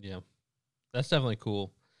 Yeah, that's definitely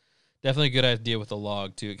cool. Definitely a good idea with the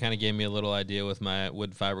log too. It kind of gave me a little idea with my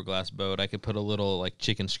wood fiberglass boat. I could put a little like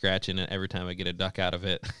chicken scratch in it every time I get a duck out of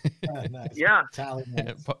it. Nice. Yeah. Tally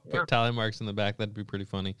marks. Put tally marks in the back. That'd be pretty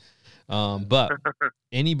funny. But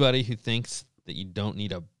anybody who thinks that you don't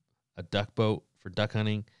need a duck boat for duck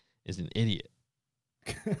hunting is an idiot.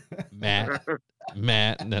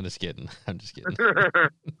 Matt, no, just kidding. I'm just kidding.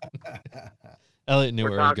 Elliot knew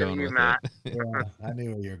where I was going with Matt. it. Yeah, I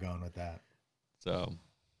knew where you were going with that. So,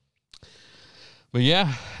 but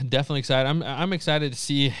yeah, definitely excited. I'm excited to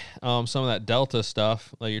see some of that Delta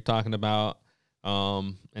stuff that you're talking about,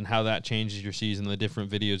 and how that changes your season, the different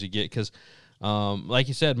videos you get. Because, like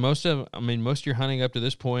you said, most of your hunting up to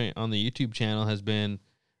this point on the YouTube channel has been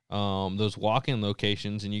those walk-in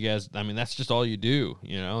locations, and you guys, that's just all you do.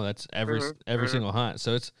 That's every single hunt.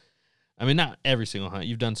 So it's, not every single hunt.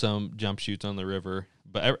 You've done some jump shoots on the river,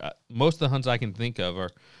 but most of the hunts I can think of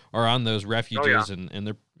are on those refuges, and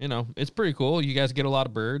they're, it's pretty cool. You guys get a lot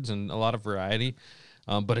of birds and a lot of variety,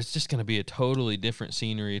 but it's just going to be a totally different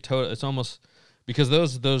scenery. It's almost, because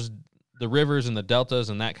the rivers and the deltas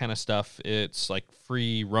and that kind of stuff, it's like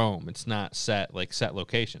free roam. It's not set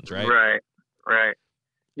locations, right? Right.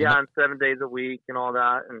 Yeah, and 7 days a week and all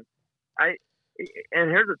that. And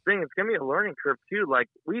here's the thing, it's gonna be a learning curve too. Like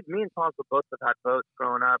me and Tom both have had boats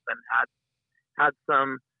growing up and had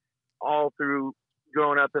some all through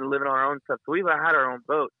growing up and living on our own stuff. So we've had our own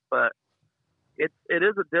boats, but it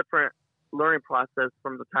is a different learning process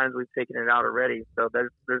from the times we've taken it out already. So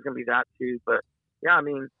there's gonna be that too. But yeah,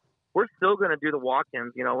 we're still gonna do the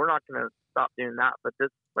walk-ins. We're not gonna stop doing that. But this,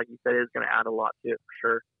 like you said, is gonna add a lot to it for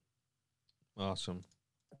sure. Awesome.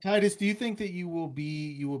 Titus, do you think that you will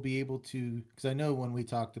be able to, because I know when we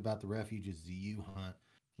talked about the refuges that you hunt,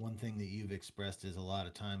 one thing that you've expressed is a lot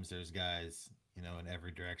of times there's guys, in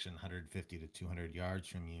every direction, 150 to 200 yards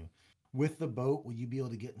from you. With the boat, will you be able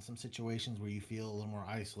to get in some situations where you feel a little more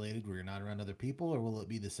isolated, where you're not around other people, or will it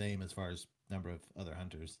be the same as far as number of other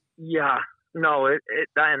hunters? Yeah, no,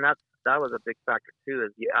 that was a big factor too.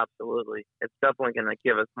 Absolutely, it's definitely going to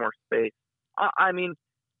give us more space.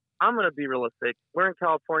 I'm going to be realistic. We're in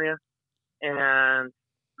California, and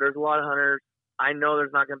there's a lot of hunters. I know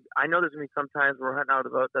there's going to be some times we're hunting out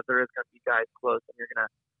of the boat that there is going to be guys close, and you're going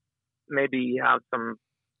to maybe have some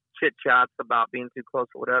chit chats about being too close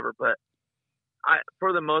or whatever. But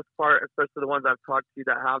for the most part, especially the ones I've talked to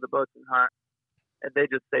that have the boats and hunt, they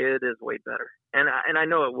just say it is way better. And I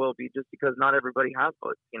know it will be, just because not everybody has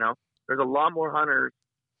boats. There's a lot more hunters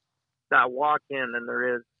that walk in than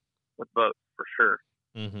there is with boats, for sure.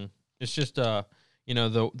 Mm-hmm. It's just the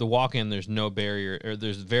walk-in, there's no barrier, or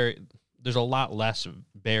there's a lot less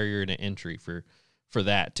barrier to entry for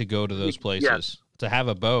that, to go to those places. Yes. To have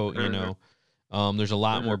a boat, there's a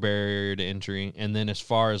lot more barrier to entry. And then as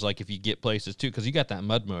far as if you get places too, because you got that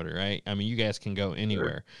mud motor, right? You guys can go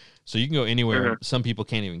anywhere, so you can go anywhere some people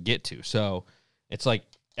can't even get to. So it's like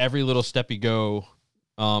every little step you go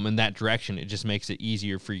in that direction, it just makes it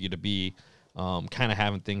easier for you to be kind of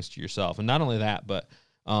having things to yourself. And not only that, but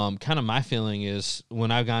kind of my feeling is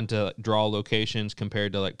when I've gone to draw locations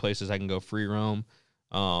compared to places I can go free roam,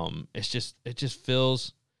 it just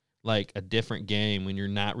feels like a different game when you're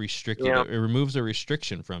not restricted. Yeah. It removes a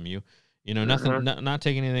restriction from you. Nothing, not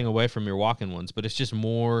taking anything away from your walking ones, but it's just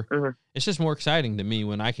more, it's just more exciting to me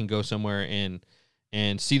when I can go somewhere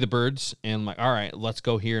and see the birds and all right, let's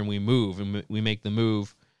go here, and we move and we make the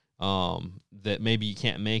move that maybe you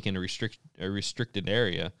can't make in a restricted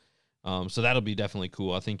area. So that'll be definitely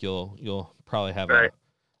cool. I think you'll probably have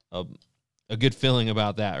a good feeling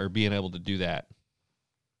about that, or being able to do that.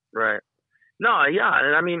 Right. No, yeah,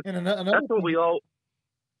 and that's what we all.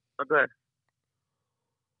 Oh, go ahead.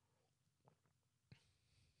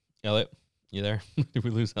 Elliot, you there? Did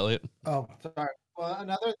we lose Elliot? Oh, sorry. Well,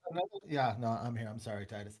 yeah, no, I'm here. I'm sorry,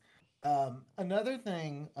 Titus. Another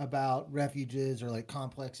thing about refuges or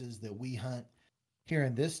complexes that we hunt here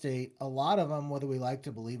in this state, a lot of them, whether we like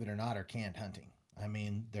to believe it or not, are canned hunting.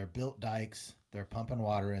 They're built dikes, they're pumping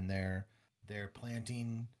water in there, they're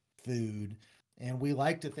planting food, and we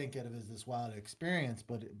like to think of it as this wild experience,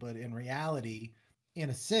 but in reality, in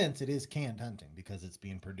a sense, it is canned hunting because it's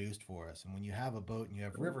being produced for us. And when you have a boat and you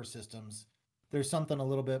have river systems, there's something a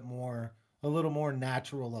little more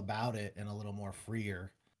natural about it, and a little more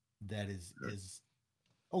freer, that is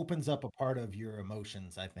opens up a part of your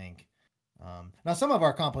emotions, I think, Now, some of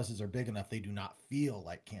our complexes are big enough they do not feel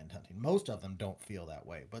like canned hunting. Most of them don't feel that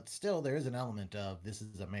way, but still, there is an element of this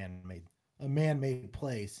is a man-made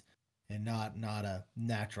place, and not a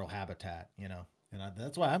natural habitat. And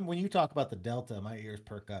that's why when you talk about the Delta, my ears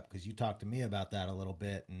perk up because you talked to me about that a little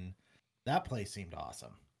bit, and that place seemed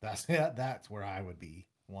awesome. That's where I would be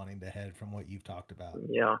wanting to head from what you've talked about.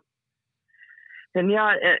 Yeah. And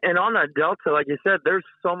and on that Delta, like you said, there's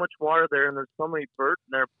so much water there and there's so many birds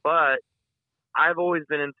in there, but I've always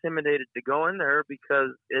been intimidated to go in there because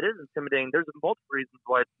it is intimidating. There's multiple reasons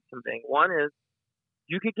why it's intimidating. One is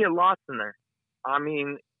you could get lost in there. I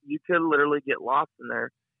mean, you could literally get lost in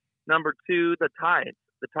there. Number two, the tides.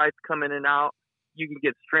 The tides come in and out. You can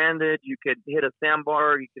get stranded. You could hit a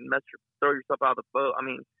sandbar. You can throw yourself out of the boat. I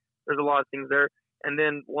mean, there's a lot of things there. And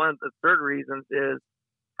then one of the third reasons is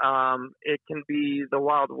it can be the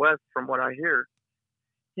Wild West from what I hear.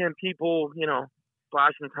 And people,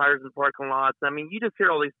 slashing tires in parking lots. I mean, you just hear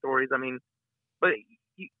all these stories. I mean, but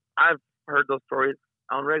I've heard those stories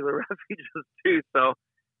on regular refuges too. So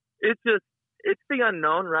it's the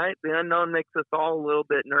unknown, right? The unknown makes us all a little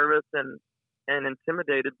bit nervous and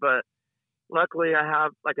intimidated. But luckily, I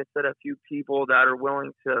have, like I said, a few people that are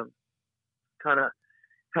willing to kind of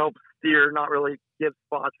help steer, not really give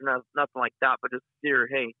spots or nothing like that, but just steer.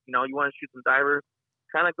 Hey, you want to shoot some divers,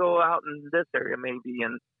 kind of go out in this area maybe,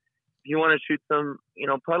 and if you want to shoot some,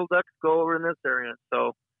 puddle ducks, go over in this area.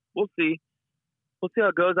 So we'll see how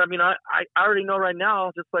it goes. I mean, I already know right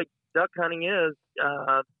now, just like duck hunting is,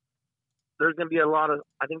 there's going to be a lot of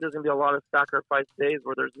sacrifice days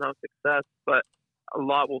where there's no success, but a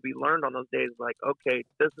lot will be learned on those days. Like, okay,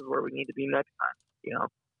 this is where we need to be next time,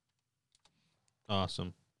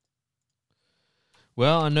 Awesome.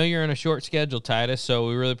 Well, I know you're on a short schedule, Titus, so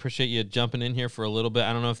we really appreciate you jumping in here for a little bit.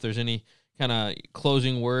 I don't know if there's any kind of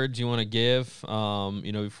closing words you want to give,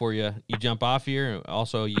 before you jump off here.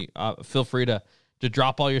 Also, you feel free to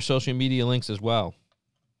drop all your social media links as well.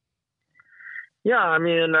 Yeah, I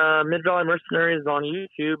mean, Mid-Valley Mercenaries on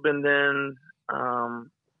YouTube, and then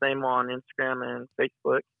same on Instagram and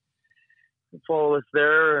Facebook. Follow us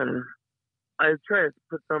there, and I try to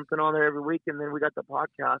put something on there every week, and then we got the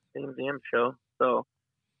podcast, the MVM show. So,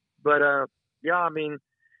 but yeah, I mean,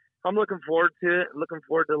 I'm looking forward to it. Looking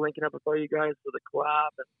forward to linking up with all you guys for the collab,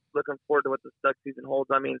 and looking forward to what the duck season holds.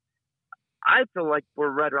 I mean, I feel like we're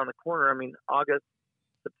right around the corner. I mean, August,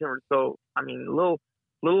 September. So, I mean, a little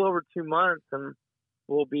over 2 months, and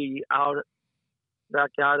we'll be back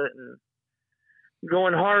at it and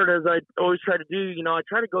going hard as I always try to do. I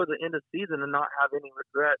try to go to the end of season and not have any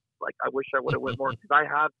regrets. Like, I wish I would have went more, because I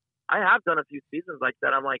have done a few seasons like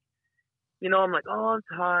that. I'm like, I'm like, oh, I'm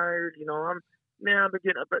tired. I've been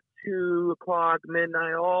getting up at 2:00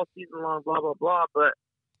 midnight all season long, blah blah blah. But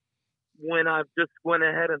when I've just went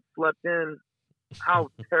ahead and slept in, how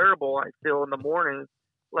terrible I feel in the morning.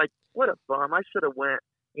 Like, what a bum! I should have went.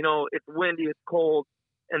 It's windy, it's cold,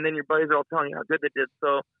 and then your buddies are all telling you how good they did.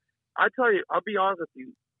 So I tell you, I'll be honest with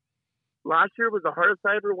you. Last year was the hardest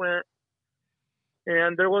I ever went.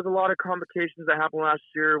 And there was a lot of complications that happened last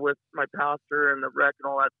year with my pastor and the wreck and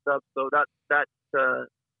all that stuff. So that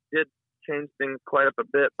did change things quite up a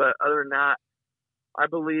bit. But other than that, I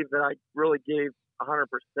believe that I really gave 100%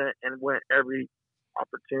 and went every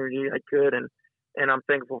opportunity I could. And I'm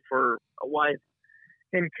thankful for a wife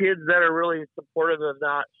and kids that are really supportive of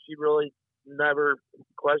that. She really never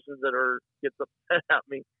questions it or gets upset at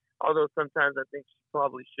me. Although sometimes I think she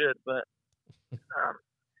probably should. But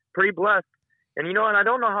pretty blessed. And, and I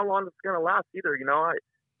don't know how long it's going to last either.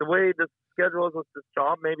 The way the schedule is with this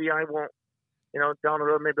job, maybe I won't, down the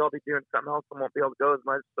road, maybe I'll be doing something else and won't be able to go as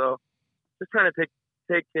much. So just trying to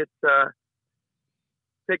take the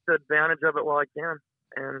advantage of it while I can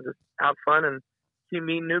and just have fun and keep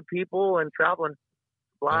meeting new people and traveling.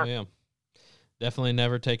 Blast. Oh, yeah. Definitely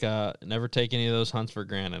never take any of those hunts for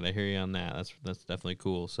granted. I hear you on that. That's definitely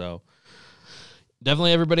cool. So,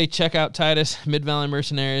 definitely, everybody check out Titus, Mid-Valley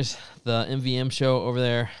Mercenaries, the MVM show over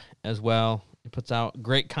there as well. He puts out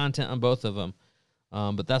great content on both of them.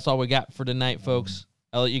 But that's all we got for tonight, folks.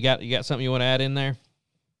 Elliot, you got something you want to add in there?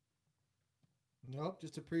 Nope,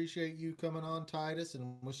 just appreciate you coming on, Titus,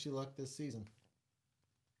 and wish you luck this season.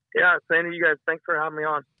 Yeah, same to you guys. Thanks for having me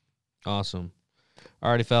on. Awesome.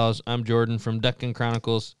 Alrighty, fellas, I'm Jordan from Duck Gun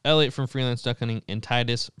Chronicles, Elliot from Freelance Duck Hunting, and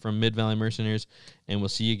Titus from Mid-Valley Mercenaries, and we'll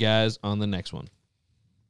see you guys on the next one.